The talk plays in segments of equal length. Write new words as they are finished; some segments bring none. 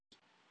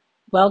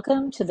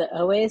Welcome to the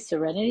OA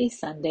Serenity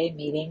Sunday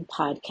Meeting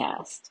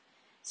podcast.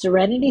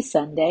 Serenity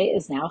Sunday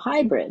is now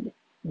hybrid,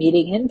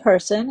 meeting in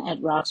person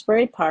at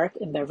Roxbury Park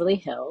in Beverly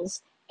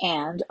Hills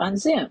and on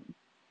Zoom.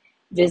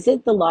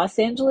 Visit the Los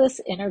Angeles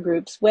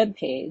Intergroup's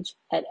webpage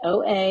at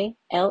oalaig.org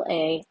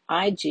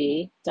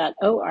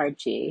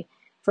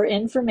for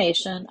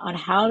information on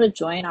how to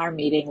join our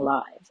meeting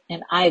live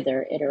in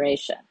either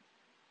iteration.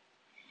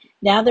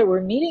 Now that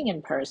we're meeting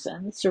in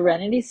person,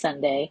 Serenity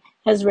Sunday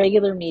has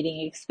regular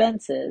meeting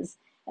expenses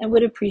and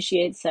would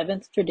appreciate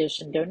Seventh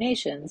Tradition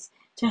donations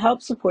to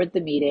help support the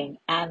meeting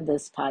and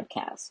this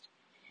podcast.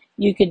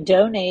 You can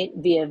donate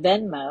via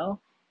Venmo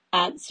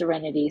at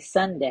Serenity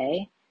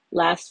Sunday.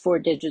 Last four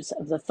digits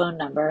of the phone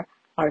number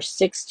are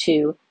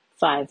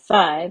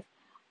 6255,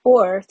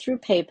 or through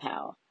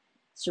PayPal,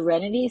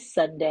 Serenity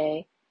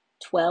Sunday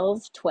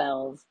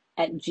 1212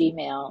 at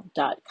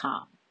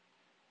gmail.com.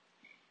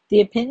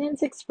 The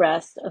opinions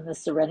expressed on the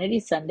Serenity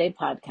Sunday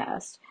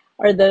podcast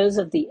are those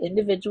of the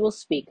individual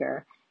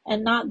speaker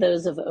and not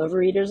those of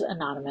Overeaters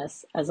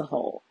Anonymous as a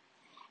whole.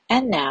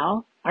 And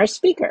now, our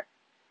speaker.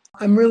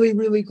 I'm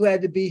really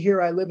glad to be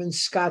here. I live in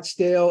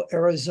Scottsdale,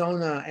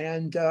 Arizona,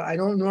 and I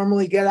don't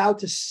normally get out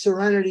to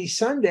Serenity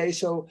Sunday,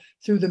 so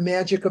through the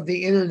magic of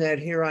the internet,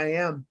 here I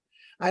am.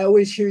 I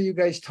always hear you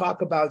guys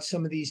talk about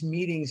some of these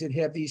meetings that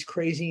have these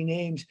crazy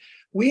names.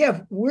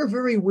 We're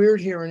very weird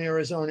here in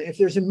Arizona. If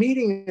there's a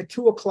meeting at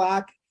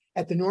 2:00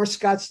 at the North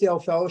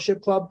Scottsdale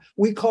Fellowship Club,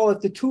 we call it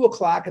the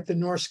 2:00 at the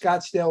North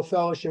Scottsdale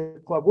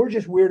Fellowship Club. We're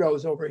just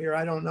weirdos over here.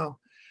 I don't know.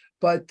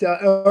 But,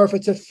 or if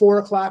it's at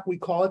 4:00, we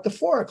call it the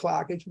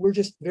 4:00. We're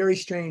just very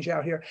strange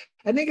out here.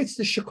 I think it's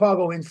the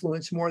Chicago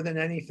influence more than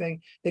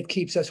anything that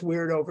keeps us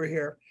weird over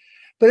here.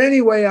 But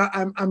anyway,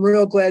 I'm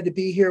real glad to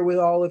be here with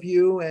all of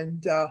you.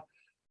 And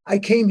I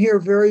came here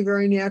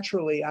very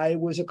naturally. I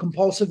was a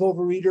compulsive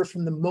overeater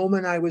from the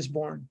moment I was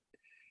born.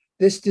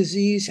 This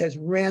disease has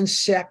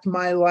ransacked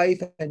my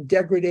life and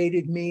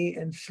degraded me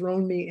and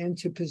thrown me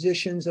into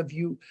positions of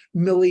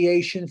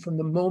humiliation from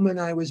the moment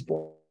I was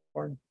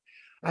born.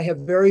 I have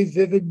very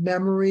vivid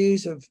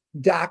memories of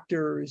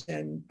doctors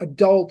and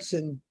adults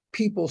and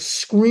people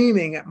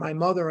screaming at my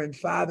mother and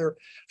father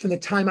from the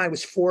time I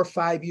was 4 or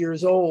 5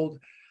 years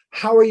old.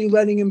 How are you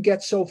letting him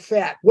get so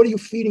fat? What are you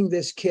feeding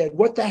this kid?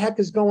 What the heck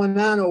is going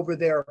on over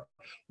there?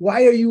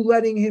 Why are you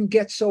letting him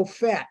get so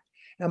fat?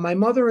 And my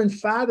mother and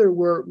father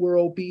were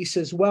obese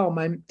as well.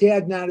 My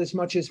dad, not as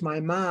much as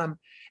my mom.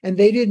 And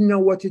they didn't know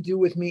what to do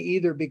with me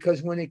either,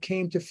 because when it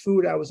came to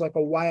food, I was like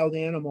a wild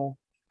animal.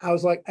 I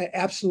was like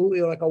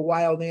absolutely like a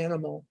wild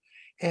animal.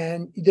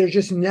 And there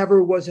just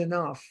never was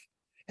enough.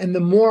 And the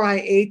more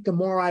I ate, the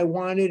more I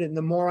wanted. And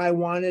the more I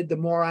wanted, the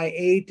more I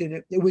ate.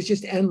 And it was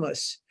just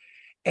endless.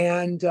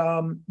 And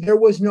there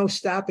was no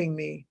stopping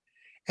me.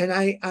 And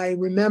I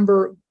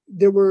remember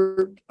there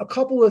were a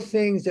couple of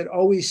things that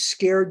always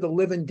scared the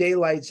living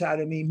daylights out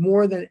of me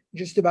more than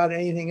just about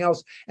anything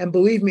else. And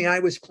believe me, I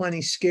was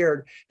plenty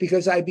scared,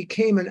 because I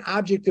became an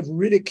object of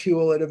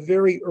ridicule at a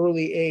very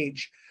early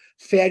age.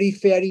 Fatty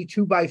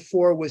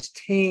 2x4 was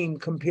tame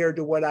compared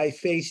to what I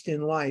faced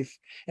in life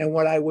and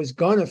what I was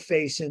gonna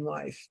face in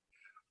life.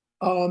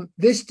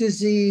 This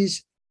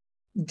disease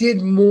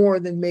did more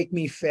than make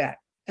me fat.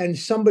 And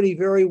somebody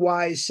very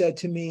wise said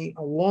to me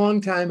a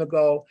long time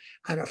ago,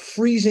 on a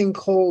freezing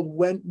cold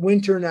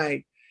winter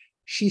night,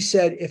 she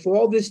said, if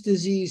all this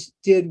disease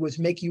did was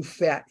make you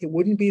fat, it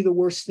wouldn't be the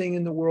worst thing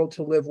in the world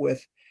to live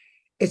with.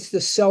 It's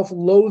the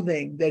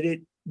self-loathing that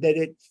it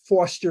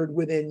fostered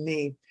within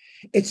me.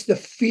 It's the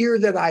fear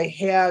that I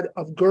had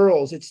of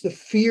girls. It's the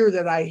fear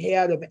that I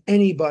had of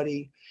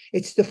anybody.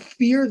 It's the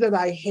fear that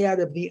I had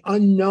of the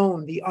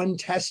unknown, the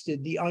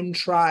untested, the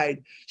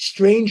untried.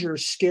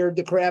 Strangers scared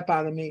the crap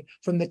out of me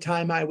from the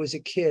time I was a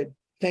kid.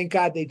 Thank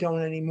God they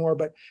don't anymore.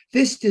 But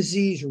this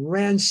disease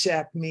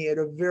ransacked me at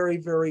a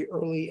very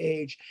early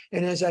age.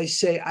 And as I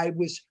say, I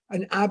was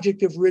an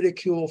object of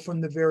ridicule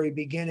from the very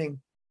beginning.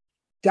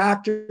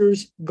 There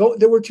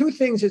were two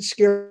things that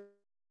scared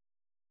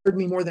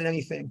me more than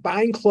anything: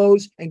 buying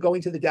clothes and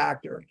going to the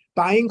doctor.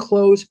 Buying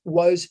clothes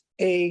was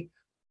a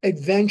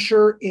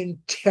adventure in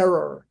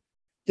terror.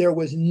 There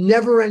was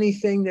never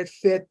anything that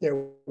fit.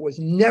 There was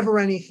never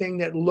anything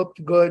that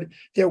looked good.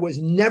 There was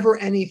never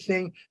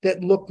anything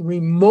that looked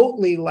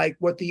remotely like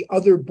what the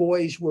other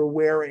boys were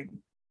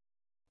wearing.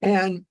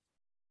 And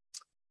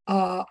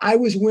I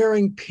was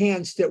wearing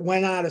pants that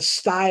went out of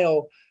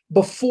style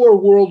before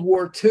World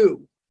War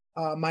II.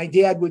 My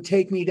dad would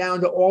take me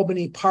down to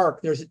Albany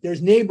Park.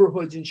 There's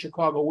neighborhoods in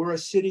Chicago. We're a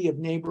city of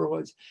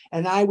neighborhoods.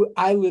 And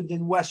I lived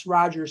in West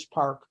Rogers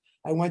Park.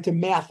 I went to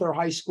Mather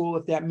High School,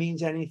 if that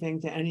means anything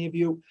to any of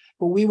you.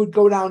 But we would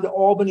go down to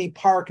Albany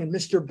Park, and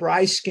Mr.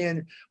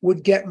 Bryskin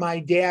would get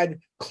my dad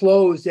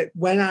clothes that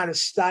went out of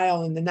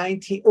style in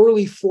the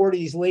early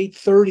 40s, late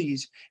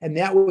 30s. And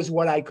that was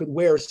what I could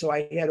wear. So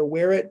I had to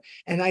wear it.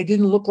 And I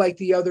didn't look like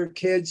the other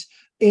kids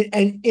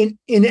in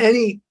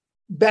any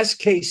best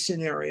case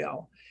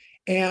scenario.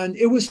 And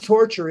it was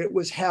torture. It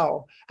was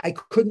hell. I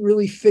couldn't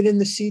really fit in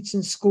the seats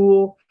in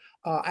school.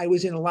 I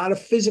was in a lot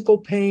of physical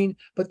pain,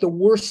 but the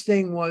worst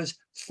thing was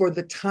for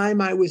the time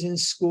I was in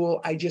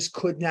school, I just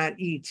could not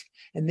eat.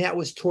 And that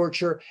was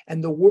torture.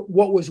 And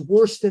what was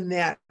worse than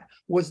that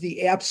was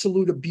the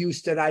absolute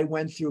abuse that I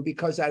went through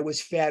because I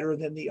was fatter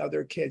than the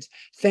other kids.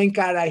 Thank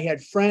God I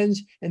had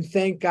friends, and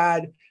thank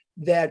God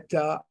that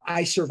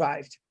I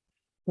survived.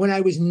 When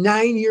I was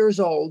 9 years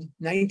old,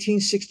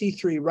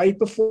 1963, right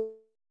before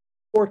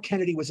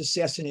Kennedy was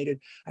assassinated,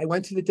 I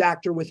went to the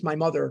doctor with my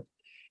mother.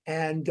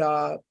 And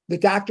the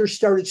doctor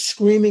started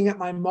screaming at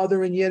my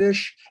mother in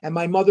Yiddish, and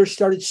my mother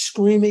started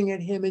screaming at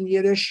him in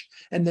Yiddish.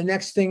 And the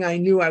next thing I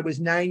knew, I was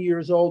 9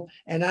 years old,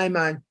 and I'm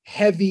on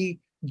heavy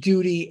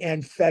duty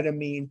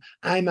amphetamine.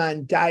 I'm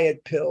on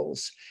diet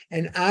pills,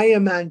 and I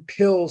am on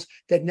pills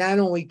that not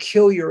only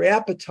kill your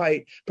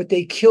appetite, but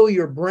they kill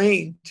your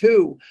brain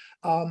too.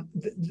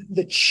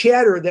 The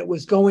chatter that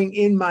was going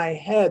in my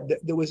head,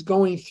 that was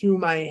going through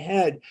my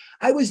head.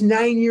 I was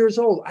 9 years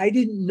old. I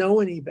didn't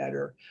know any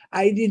better.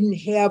 I didn't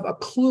have a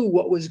clue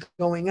what was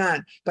going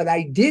on, but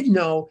I did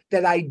know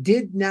that I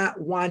did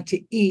not want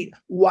to eat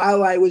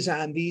while I was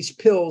on these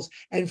pills.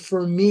 And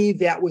for me,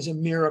 that was a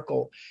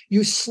miracle.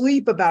 You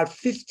sleep about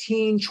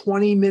 15,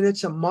 20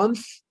 minutes a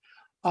month.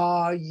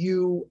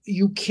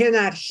 You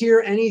cannot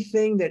hear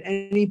anything that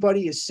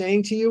anybody is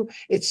saying to you.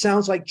 It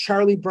sounds like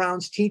Charlie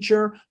Brown's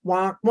teacher.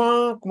 Wonk,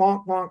 wonk,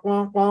 wonk, wonk,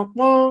 wonk, wonk,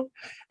 wonk.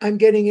 I'm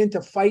getting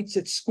into fights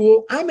at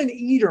school. I'm an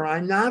eater.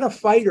 I'm not a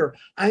fighter.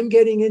 I'm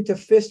getting into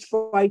fist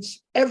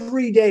fights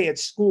every day at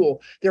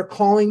school. They're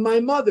calling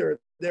my mother.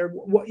 They're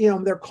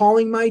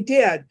calling my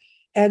dad.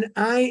 And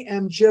I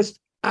am just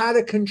out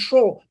of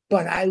control.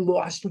 But I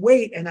lost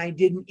weight and I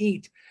didn't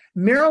eat.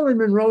 Marilyn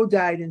Monroe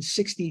died in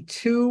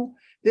 62.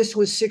 This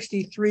was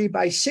 63.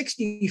 By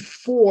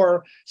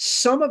 64,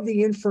 some of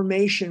the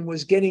information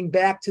was getting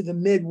back to the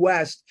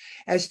Midwest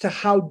as to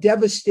how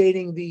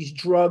devastating these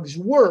drugs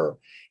were.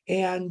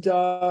 And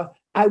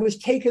I was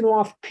taken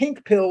off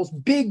pink pills,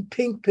 big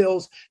pink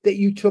pills that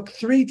you took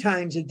 3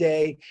 times a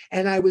day.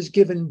 And I was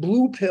given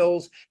blue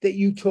pills that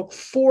you took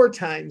 4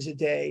 times a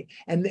day.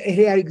 And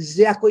it had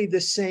exactly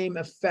the same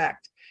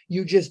effect.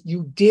 You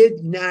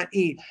did not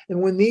eat. And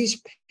when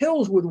these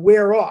pills would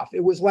wear off,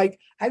 it was like,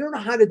 I don't know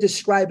how to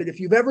describe it. If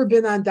you've ever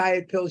been on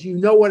diet pills, you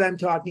know what I'm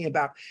talking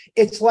about.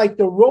 It's like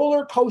the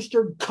roller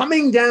coaster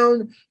coming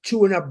down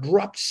to an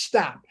abrupt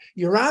stop.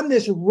 You're on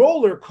this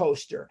roller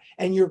coaster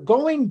and you're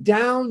going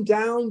down,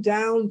 down,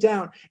 down,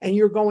 down, and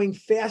you're going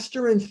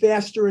faster and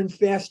faster and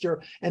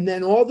faster. And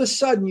then all of a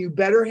sudden, you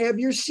better have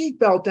your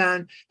seatbelt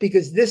on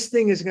because this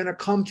thing is going to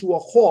come to a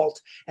halt.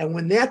 And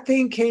when that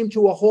thing came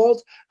to a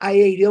halt, I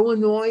ate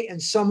Illinois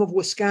and some of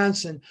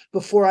Wisconsin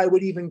before I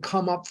would even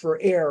come up for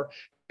air.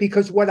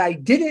 Because what I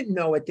didn't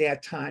know at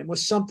that time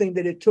was something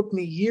that it took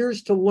me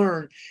years to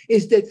learn,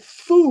 is that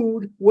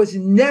food was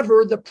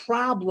never the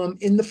problem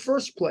in the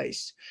first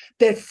place,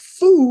 that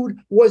food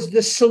was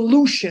the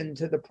solution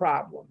to the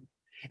problem.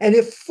 And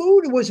if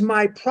food was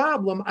my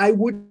problem, I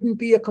wouldn't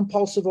be a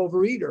compulsive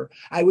overeater.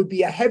 I would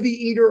be a heavy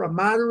eater, a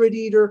moderate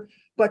eater,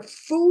 but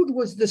food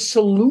was the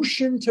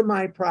solution to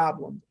my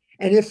problem.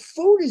 And if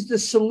food is the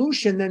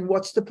solution, then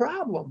what's the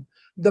problem?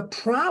 The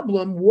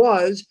problem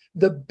was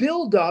the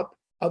buildup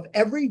of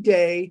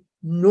everyday,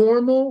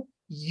 normal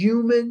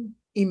human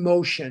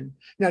emotion.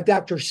 Now,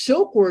 Dr.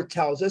 Silkworth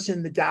tells us,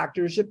 in the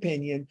doctor's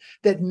opinion,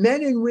 that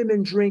men and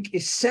women drink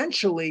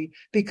essentially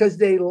because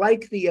they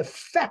like the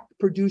effect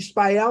produced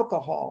by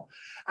alcohol.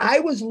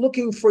 I was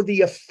looking for the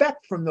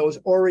effect from those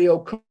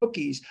Oreo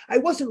cookies. I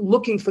wasn't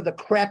looking for the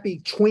crappy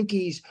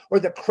Twinkies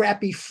or the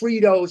crappy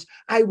Fritos.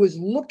 I was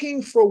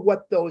looking for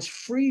what those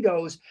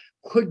Fritos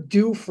could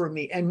do for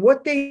me and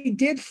what they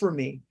did for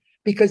me.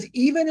 Because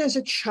even as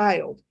a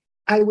child,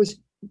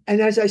 and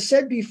as I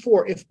said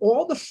before, if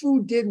all the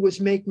food did was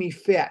make me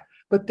fat,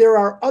 but there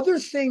are other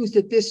things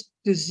that this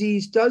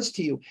disease does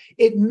to you.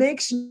 It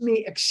makes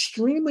me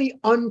extremely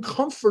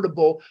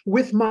uncomfortable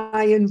with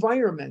my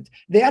environment.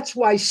 That's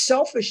why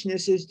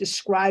selfishness is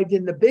described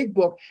in the big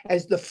book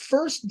as the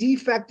first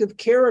defective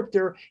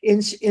character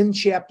in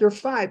chapter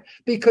 5,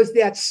 because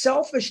that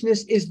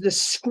selfishness is the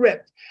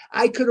script.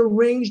 I could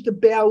arrange the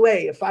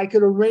ballet, if I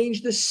could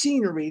arrange the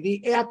scenery,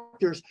 the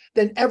actors,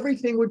 then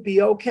everything would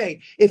be okay.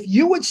 If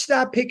you would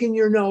stop picking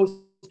your nose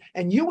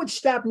and you would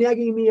stop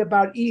nagging me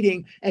about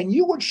eating, and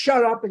you would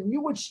shut up and you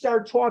would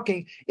start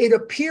talking, it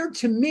appeared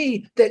to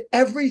me that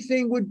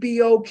everything would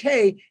be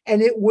okay,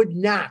 and it would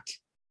not.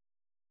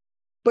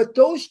 But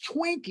those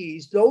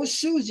Twinkies, those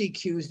Suzy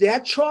Q's,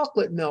 that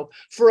chocolate milk,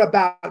 for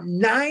about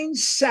 9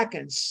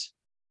 seconds,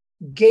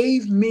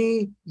 gave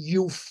me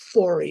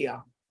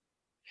euphoria.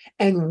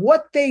 And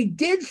what they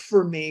did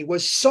for me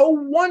was so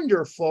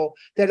wonderful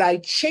that I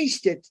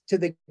chased it to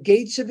the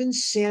gates of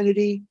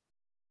insanity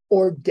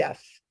or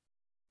death.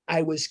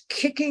 I was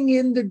kicking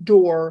in the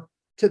door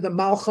to the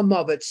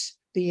Malchamovitz,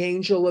 the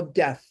angel of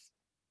death.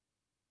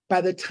 By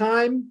the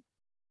time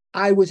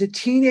I was a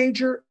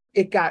teenager,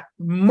 it got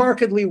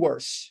markedly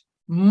worse,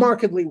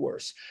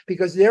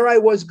 because there I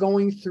was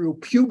going through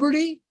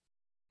puberty,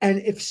 And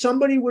if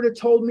somebody would have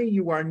told me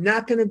you are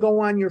not going to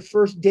go on your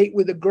first date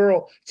with a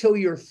girl till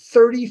you're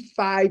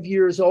 35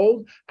 years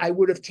old, I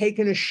would have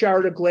taken a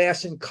shard of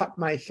glass and cut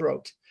my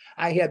throat.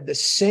 I had the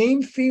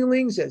same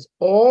feelings as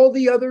all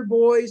the other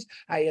boys.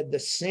 I had the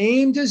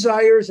same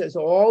desires as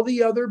all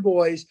the other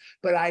boys,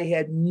 but I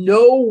had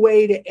no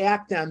way to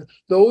act on.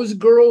 Those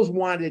girls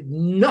wanted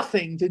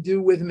nothing to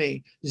do with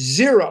me.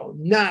 Zero,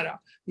 nada.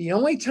 The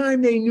only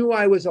time they knew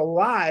I was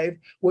alive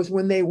was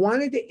when they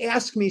wanted to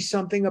ask me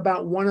something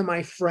about one of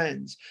my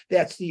friends.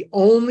 That's the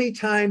only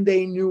time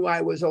they knew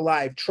I was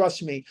alive,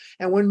 trust me.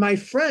 And when my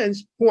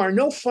friends, who are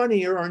no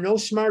funnier or no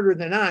smarter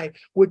than I,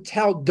 would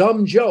tell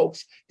dumb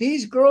jokes,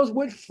 these girls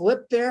would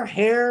flip their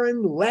hair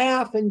and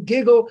laugh and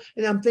giggle.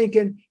 And I'm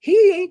thinking,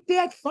 he ain't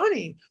that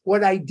funny.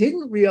 What I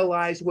didn't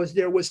realize was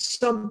there was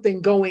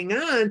something going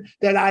on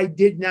that I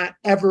did not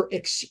ever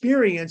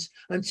experience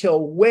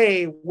until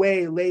way,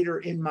 way later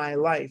in my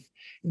life.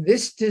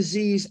 This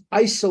disease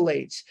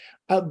isolates.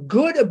 A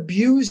good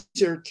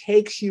abuser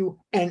takes you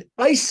and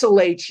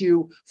isolates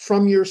you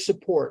from your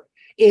support.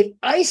 It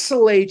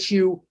isolates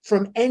you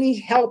from any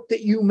help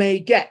that you may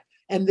get.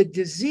 And the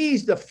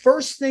disease, the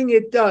first thing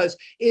it does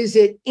is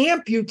it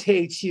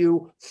amputates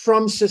you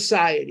from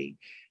society.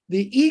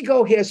 The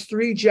ego has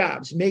three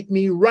jobs: make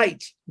me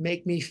right,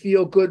 make me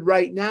feel good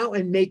right now,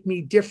 and make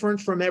me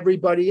different from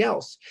everybody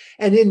else.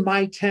 And in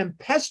my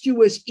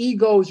tempestuous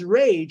ego's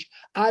rage,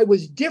 I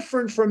was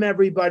different from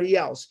everybody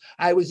else.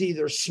 I was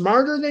either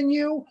smarter than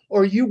you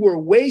or you were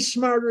way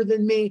smarter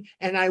than me,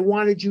 and I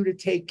wanted you to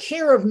take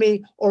care of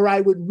me or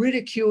I would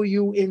ridicule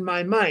you in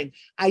my mind.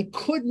 I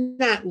could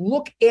not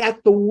look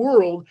at the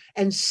world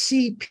and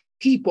see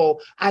people.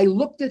 I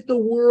looked at the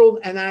world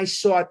and I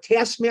saw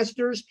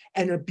taskmasters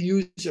and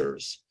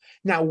abusers.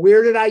 Now,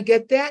 where did I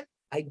get that?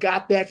 I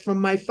got that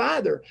from my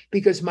father,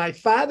 because my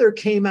father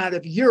came out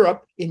of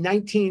Europe in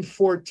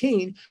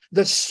 1914,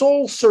 the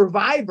sole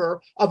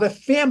survivor of a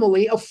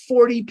family of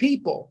 40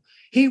 people.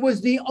 He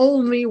was the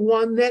only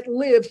one that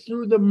lived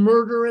through the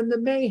murder and the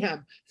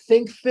mayhem.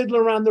 Think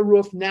Fiddler on the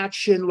Roof, not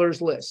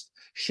Schindler's List.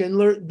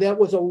 Schindler, that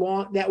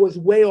was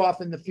way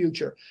off in the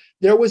future.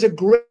 There was a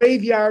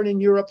graveyard in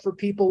Europe for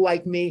people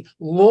like me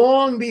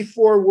long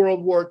before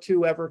World War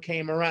II ever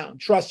came around.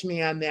 Trust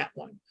me on that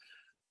one.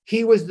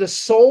 He was the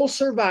sole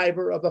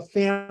survivor of a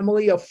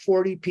family of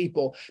 40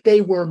 people. They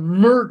were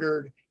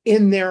murdered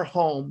in their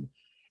home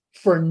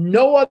for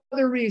no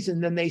other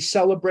reason than they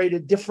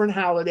celebrated different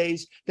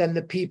holidays than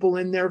the people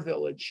in their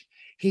village.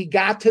 He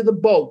got to the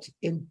boat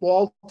in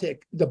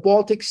the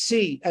Baltic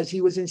Sea, as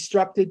he was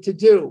instructed to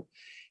do.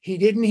 He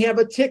didn't have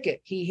a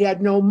ticket. He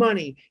had no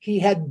money. He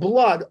had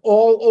blood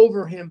all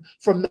over him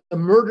from the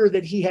murder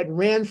that he had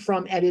ran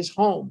from at his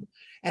home.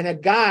 And a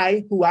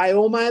guy who I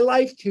owe my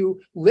life to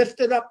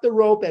lifted up the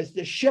rope as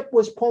the ship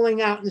was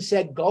pulling out and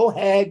said, "Go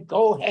ahead,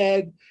 go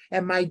ahead."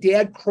 And my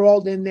dad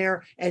crawled in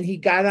there and he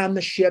got on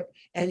the ship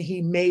and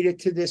he made it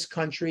to this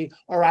country,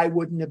 or I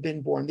wouldn't have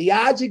been born. The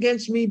odds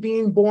against me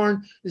being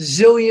born,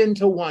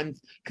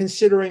 1,000,000,000,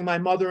 considering my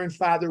mother and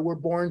father were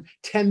born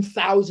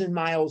 10,000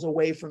 miles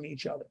away from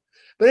each other.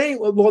 But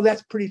anyway, well,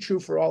 that's pretty true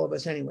for all of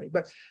us anyway.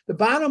 But the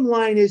bottom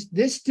line is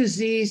this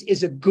disease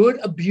is a good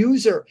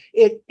abuser.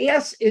 It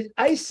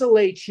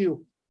isolates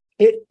you.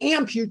 It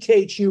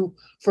amputates you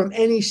from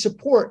any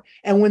support.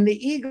 And when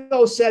the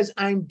ego says,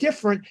 I'm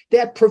different,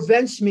 that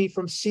prevents me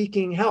from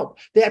seeking help.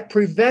 That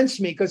prevents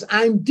me because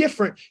I'm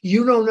different.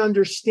 You don't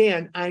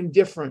understand. I'm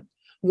different.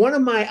 One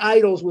of my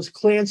idols was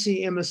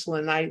Clancy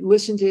Imislund. I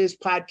listened to his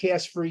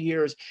podcast for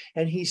years,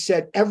 and he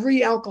said,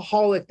 every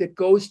alcoholic that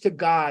goes to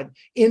God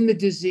in the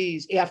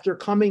disease after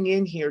coming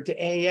in here to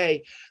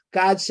AA,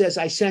 God says,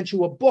 I sent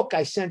you a book,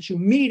 I sent you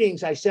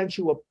meetings, I sent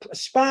you a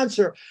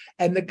sponsor.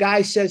 And the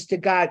guy says to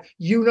God,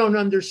 you don't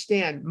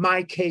understand.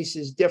 My case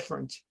is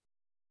different.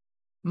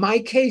 My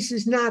case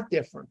is not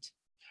different.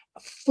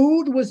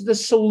 Food was the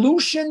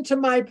solution to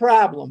my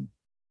problem.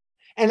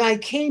 And I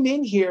came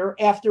in here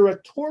after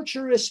a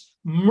torturous,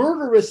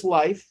 murderous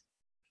life.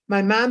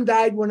 My mom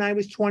died when I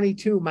was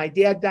 22. My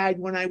dad died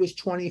when I was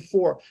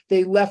 24.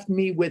 They left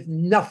me with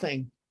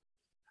nothing.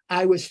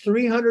 I was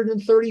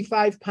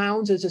 335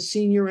 pounds as a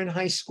senior in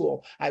high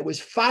school. I was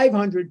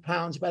 500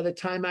 pounds by the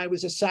time I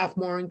was a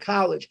sophomore in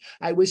college.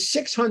 I was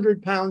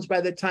 600 pounds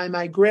by the time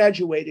I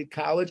graduated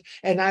college,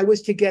 and I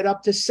was to get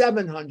up to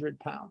 700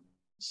 pounds.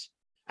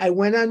 I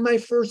went on my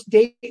first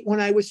date when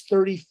I was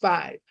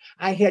 35.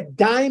 I had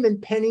dime and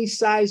penny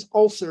size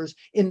ulcers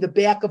in the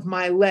back of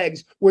my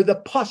legs where the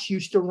pus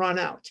used to run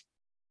out.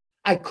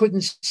 I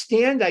couldn't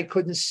stand, I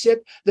couldn't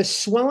sit. The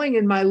swelling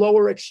in my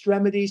lower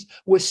extremities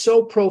was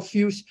so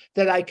profuse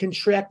that I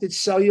contracted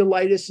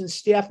cellulitis and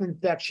staph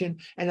infection,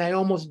 and I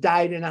almost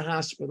died in a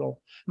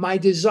hospital. My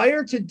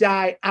desire to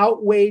die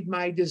outweighed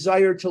my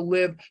desire to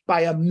live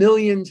by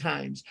 1,000,000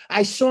 times.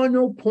 I saw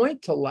no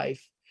point to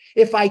life.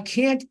 If I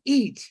can't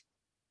eat,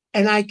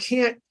 and I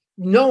can't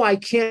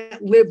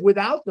live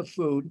without the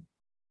food,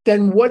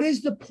 then what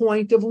is the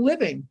point of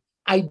living?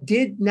 I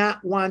did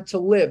not want to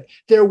live.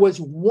 There was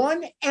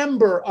one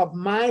ember of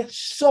my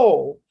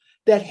soul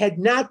that had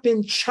not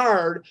been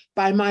charred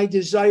by my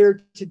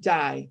desire to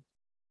die.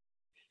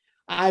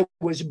 I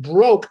was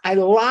broke. I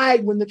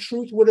lied when the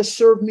truth would have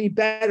served me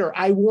better.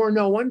 I wore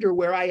no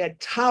underwear. I had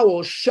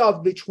towels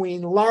shoved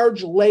between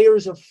large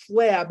layers of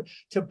flab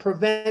to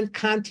prevent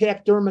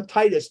contact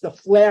dermatitis, the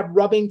flab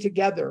rubbing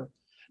together.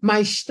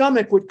 My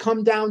stomach would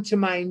come down to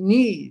my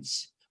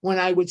knees when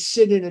I would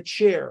sit in a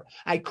chair.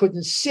 I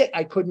couldn't sit.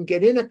 I couldn't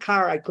get in a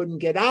car. I couldn't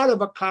get out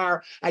of a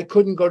car. I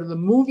couldn't go to the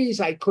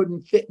movies. I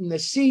couldn't fit in the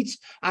seats.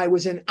 I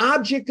was an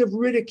object of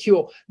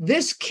ridicule.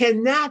 This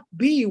cannot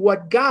be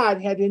what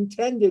God had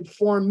intended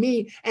for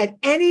me at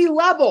any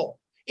level.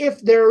 If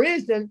there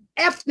is, then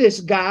F this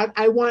God.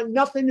 I want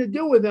nothing to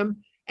do with him.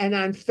 And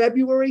on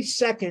February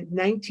 2nd,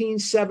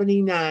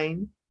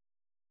 1979,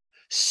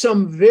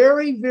 some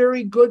very,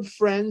 very good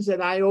friends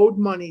that I owed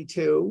money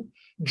to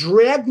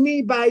dragged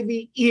me by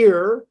the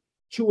ear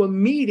to a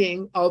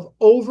meeting of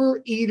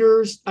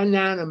Overeaters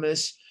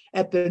Anonymous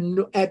at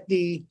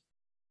the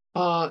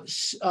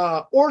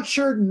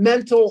Orchard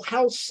Mental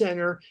Health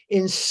Center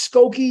in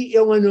Skokie,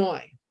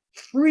 Illinois.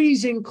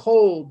 Freezing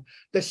cold.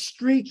 The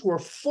streets were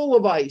full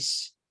of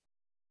ice.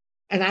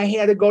 And I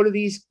had to go to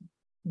these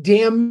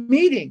damn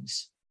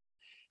meetings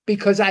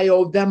because I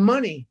owed them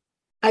money.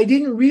 I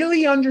didn't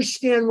really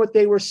understand what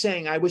they were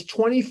saying. I was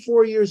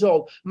 24 years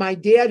old. My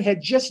dad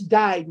had just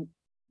died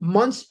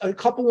a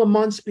couple of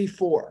months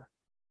before.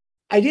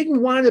 I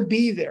didn't want to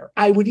be there.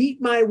 I would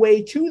eat my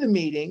way to the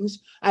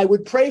meetings. I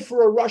would pray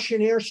for a Russian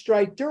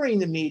airstrike during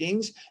the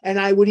meetings, and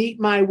I would eat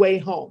my way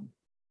home.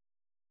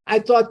 I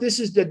thought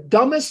this is the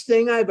dumbest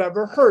thing I've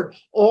ever heard.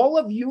 All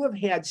of you have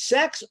had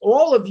sex.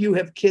 All of you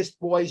have kissed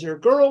boys or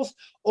girls.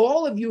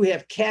 All of you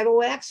have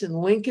Cadillacs and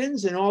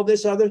Lincolns and all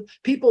this other.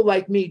 People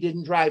like me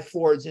didn't drive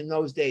Fords in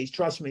those days,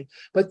 trust me.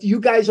 But you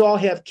guys all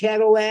have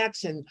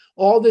Cadillacs and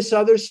all this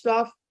other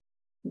stuff.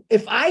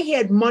 If I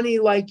had money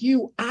like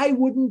you, I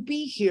wouldn't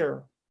be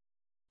here.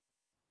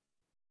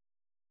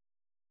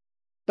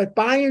 But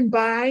by and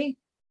by,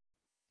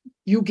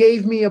 you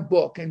gave me a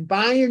book, and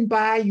by and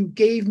by, you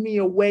gave me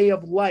a way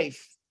of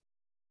life.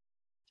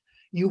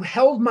 You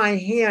held my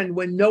hand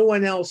when no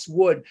one else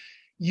would.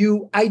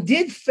 I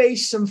did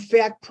face some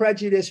fat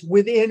prejudice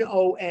within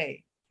OA.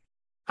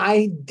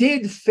 I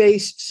did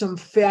face some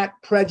fat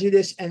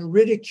prejudice and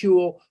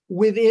ridicule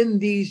within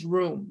these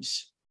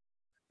rooms.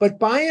 But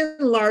by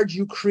and large,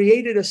 you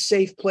created a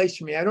safe place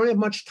for me. I don't have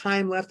much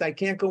time left. I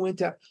can't go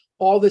into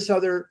all the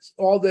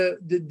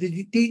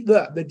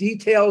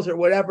details or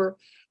whatever.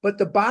 But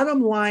the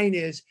bottom line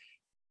is,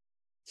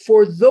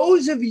 for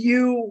those of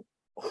you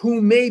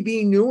who may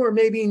be new or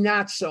maybe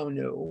not so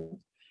new,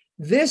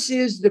 this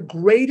is the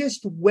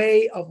greatest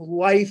way of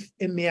life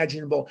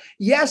imaginable.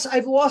 Yes,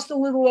 I've lost a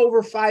little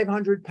over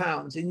 500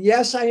 pounds. And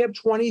yes, I have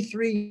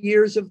 23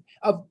 years of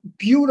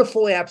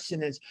beautiful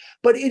abstinence.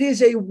 But it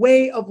is a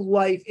way of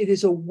life. It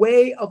is a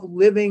way of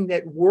living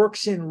that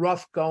works in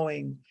rough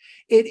going.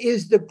 It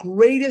is the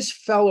greatest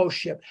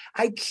fellowship.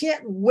 I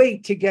can't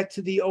wait to get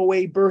to the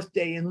OA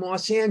birthday in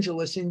Los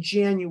Angeles in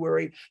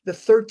January, the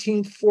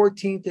 13th,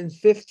 14th, and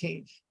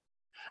 15th.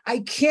 I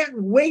can't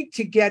wait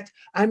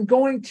I'm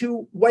going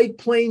to White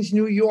Plains,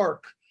 New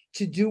York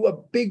to do a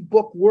big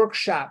book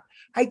workshop.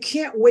 I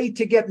can't wait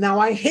now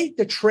I hate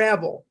the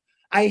travel.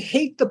 I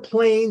hate the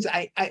planes.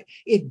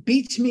 It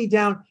beats me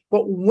down.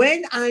 But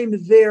when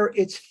I'm there,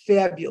 it's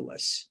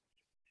fabulous.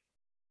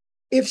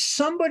 If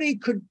somebody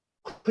could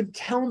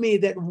tell me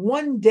that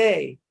one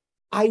day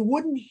I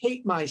wouldn't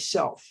hate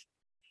myself,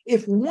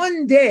 if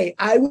one day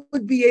I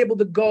would be able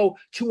to go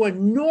to a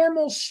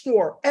normal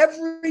store,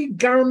 every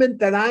garment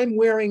that I'm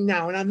wearing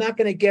now, and I'm not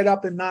going to get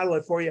up and model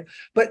it for you,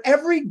 but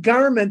every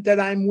garment that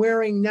I'm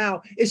wearing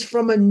now is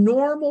from a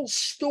normal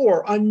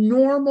store, a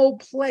normal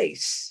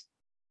place.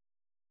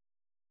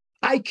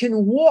 I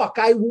can walk.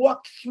 I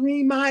walked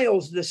 3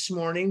 miles this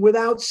morning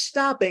without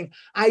stopping.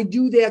 I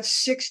do that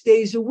 6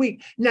 days a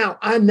week. Now,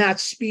 I'm not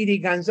Speedy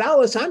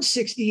Gonzalez. I'm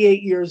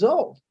 68 years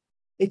old.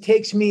 It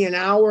takes me an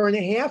hour and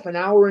a half, an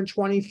hour and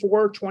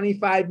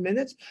 25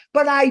 minutes,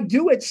 but I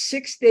do it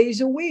 6 days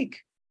a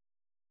week.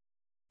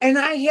 And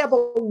I have a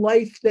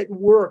life that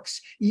works.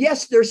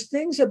 Yes, there's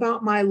things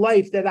about my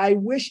life that I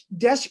wish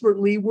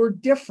desperately were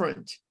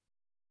different.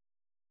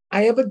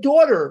 I have a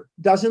daughter,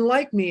 doesn't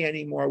like me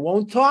anymore,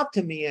 won't talk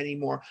to me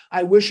anymore.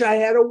 I wish I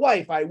had a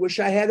wife. I wish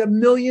I had $1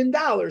 million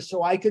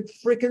so I could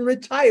freaking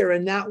retire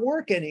and not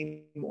work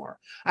anymore.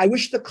 I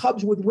wish the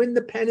Cubs would win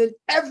the pennant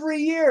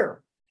every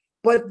year.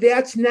 But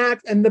that's not,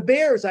 and the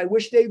Bears, I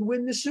wish they'd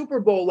win the Super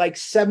Bowl like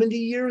 70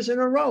 years in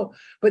a row.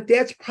 But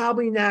that's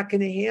probably not going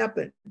to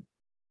happen.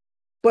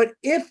 But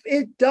if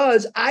it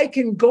does, I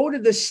can go to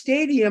the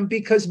stadium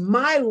because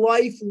my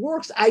life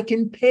works. I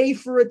can pay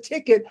for a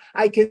ticket.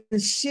 I can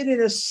sit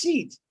in a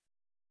seat.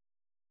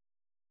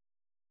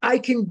 I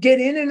can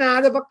get in and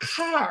out of a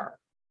car.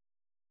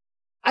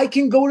 I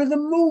can go to the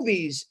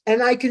movies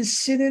and I can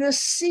sit in a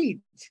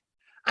seat.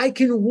 I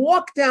can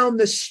walk down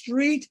the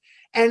street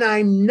And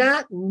I'm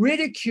not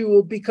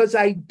ridiculed because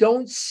I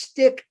don't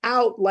stick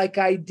out like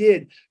I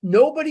did.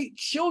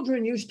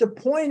 Children used to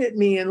point at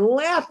me and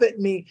laugh at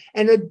me,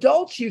 and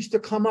adults used to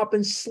come up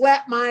and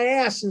slap my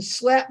ass and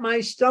slap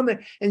my stomach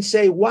and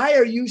say, "Why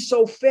are you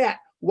so fat?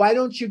 Why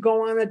don't you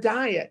go on a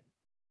diet?"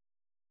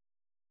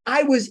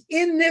 I was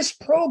in this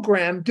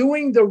program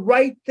doing the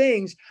right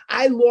things.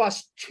 I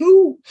lost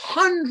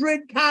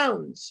 200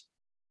 pounds.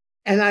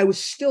 And I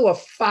was still a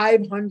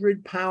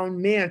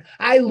 500-pound man.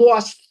 I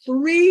lost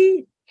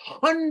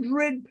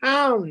 300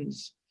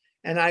 pounds,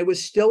 and I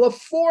was still a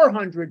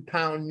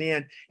 400-pound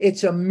man.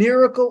 It's a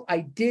miracle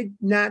I did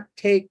not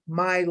take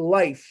my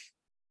life.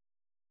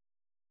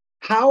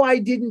 How I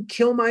didn't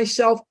kill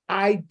myself,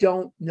 I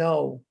don't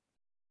know.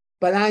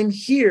 But I'm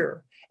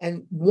here.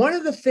 And one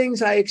of the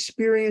things I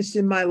experienced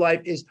in my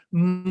life is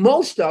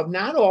most of,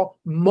 not all,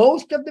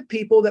 most of the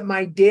people that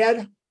my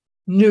dad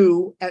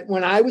knew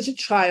when I was a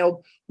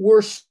child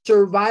were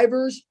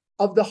survivors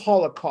of the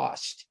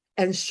Holocaust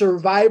and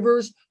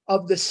survivors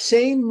of the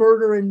same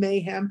murder and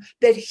mayhem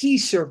that he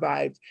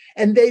survived.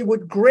 And they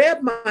would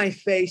grab my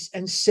face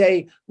and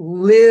say,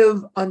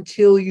 "Live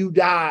until you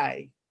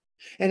die."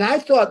 And I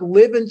thought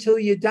live until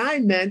you die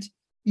meant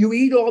you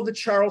eat all the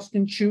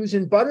Charleston chews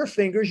and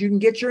Butterfingers you can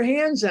get your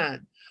hands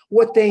on.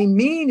 What they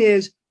mean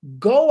is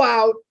go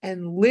out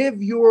and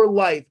live your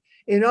life.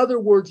 In other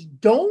words,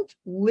 don't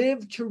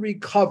live to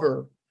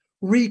recover.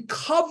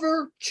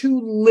 Recover to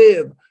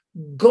live.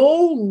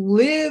 Go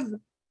live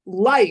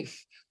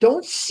life.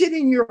 Don't sit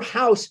in your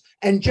house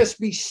and just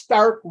be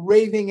stark,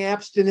 raving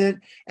abstinent,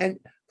 and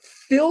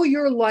fill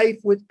your life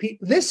with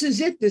people. This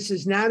is it. This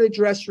is not a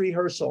dress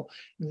rehearsal.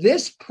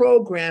 This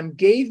program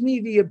gave me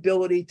the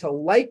ability to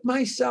like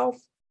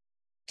myself,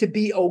 to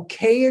be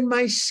okay in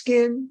my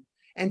skin,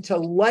 and to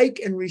like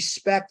and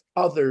respect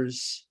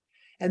others.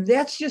 And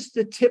that's just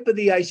the tip of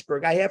the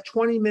iceberg. I have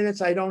 20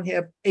 minutes. I don't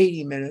have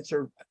 80 minutes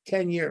or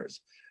 10 years.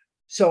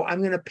 So I'm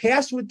going to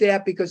pass with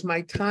that because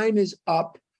my time is up.